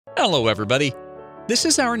Hello, everybody. This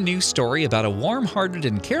is our new story about a warm-hearted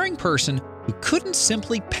and caring person who couldn't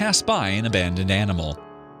simply pass by an abandoned animal.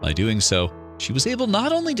 By doing so, she was able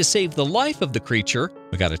not only to save the life of the creature,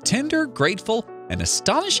 but got a tender, grateful, and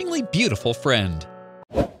astonishingly beautiful friend.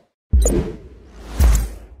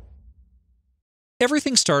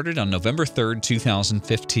 Everything started on November 3rd,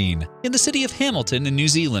 2015, in the city of Hamilton in New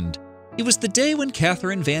Zealand. It was the day when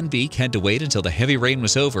Catherine Van Beek had to wait until the heavy rain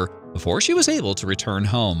was over before she was able to return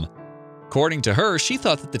home. According to her, she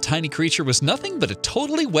thought that the tiny creature was nothing but a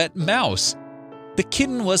totally wet mouse. The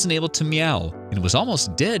kitten wasn't able to meow and was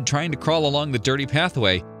almost dead trying to crawl along the dirty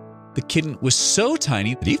pathway. The kitten was so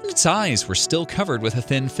tiny that even its eyes were still covered with a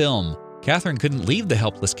thin film. Catherine couldn't leave the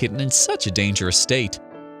helpless kitten in such a dangerous state.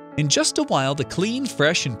 In just a while, the clean,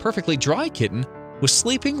 fresh, and perfectly dry kitten was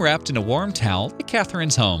sleeping wrapped in a warm towel at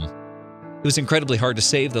Catherine's home. It was incredibly hard to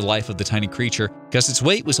save the life of the tiny creature because its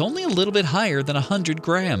weight was only a little bit higher than 100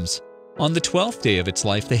 grams. On the 12th day of its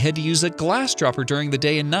life, they had to use a glass dropper during the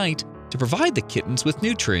day and night to provide the kittens with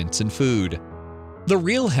nutrients and food. The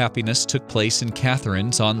real happiness took place in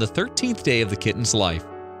Catherine's on the 13th day of the kitten's life,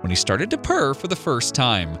 when he started to purr for the first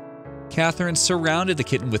time. Catherine surrounded the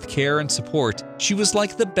kitten with care and support. She was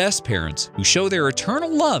like the best parents who show their eternal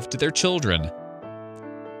love to their children.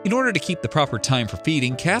 In order to keep the proper time for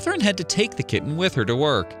feeding, Catherine had to take the kitten with her to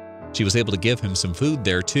work. She was able to give him some food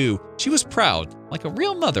there too. She was proud, like a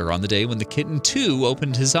real mother, on the day when the kitten too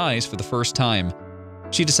opened his eyes for the first time.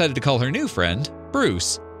 She decided to call her new friend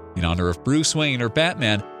Bruce, in honor of Bruce Wayne, or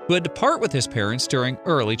Batman, who had to part with his parents during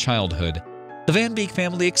early childhood. The Van Beek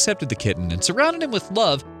family accepted the kitten and surrounded him with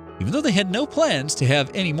love, even though they had no plans to have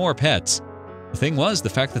any more pets. The thing was the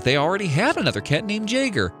fact that they already had another cat named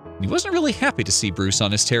Jaeger, and he wasn't really happy to see Bruce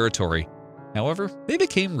on his territory. However, they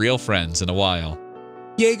became real friends in a while.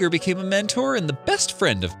 Jaeger became a mentor and the best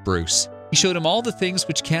friend of Bruce. He showed him all the things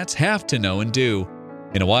which cats have to know and do.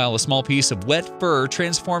 In a while, a small piece of wet fur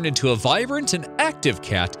transformed into a vibrant and active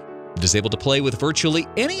cat that is able to play with virtually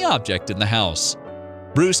any object in the house.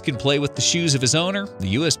 Bruce can play with the shoes of his owner,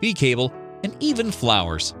 the USB cable, and even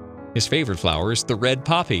flowers. His favorite flower is the red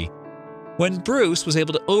poppy. When Bruce was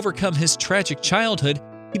able to overcome his tragic childhood,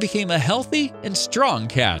 he became a healthy and strong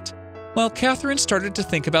cat. While Catherine started to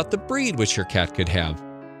think about the breed which her cat could have.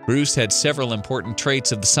 Bruce had several important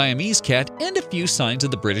traits of the Siamese cat and a few signs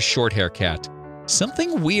of the British Shorthair cat.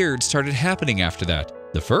 Something weird started happening after that.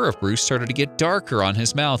 The fur of Bruce started to get darker on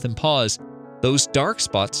his mouth and paws. Those dark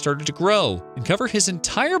spots started to grow and cover his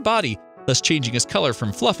entire body, thus changing his color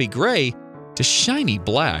from fluffy gray to shiny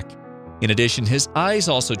black. In addition, his eyes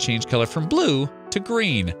also changed color from blue to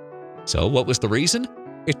green. So what was the reason?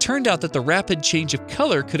 It turned out that the rapid change of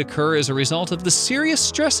color could occur as a result of the serious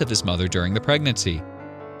stress of his mother during the pregnancy.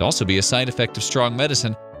 It could also be a side effect of strong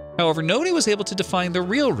medicine. However, nobody was able to define the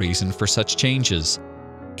real reason for such changes.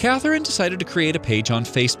 Catherine decided to create a page on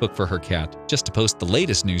Facebook for her cat, just to post the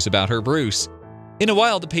latest news about her Bruce. In a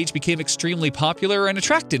while, the page became extremely popular and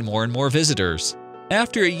attracted more and more visitors.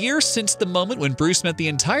 After a year since the moment when Bruce met the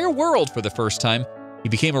entire world for the first time, he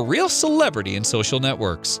became a real celebrity in social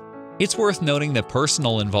networks. It's worth noting that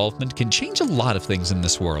personal involvement can change a lot of things in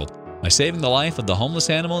this world. By saving the life of the homeless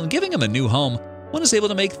animal and giving him a new home, one is able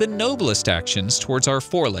to make the noblest actions towards our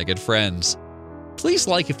four-legged friends. Please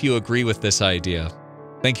like if you agree with this idea.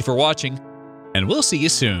 Thank you for watching, and we'll see you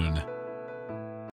soon.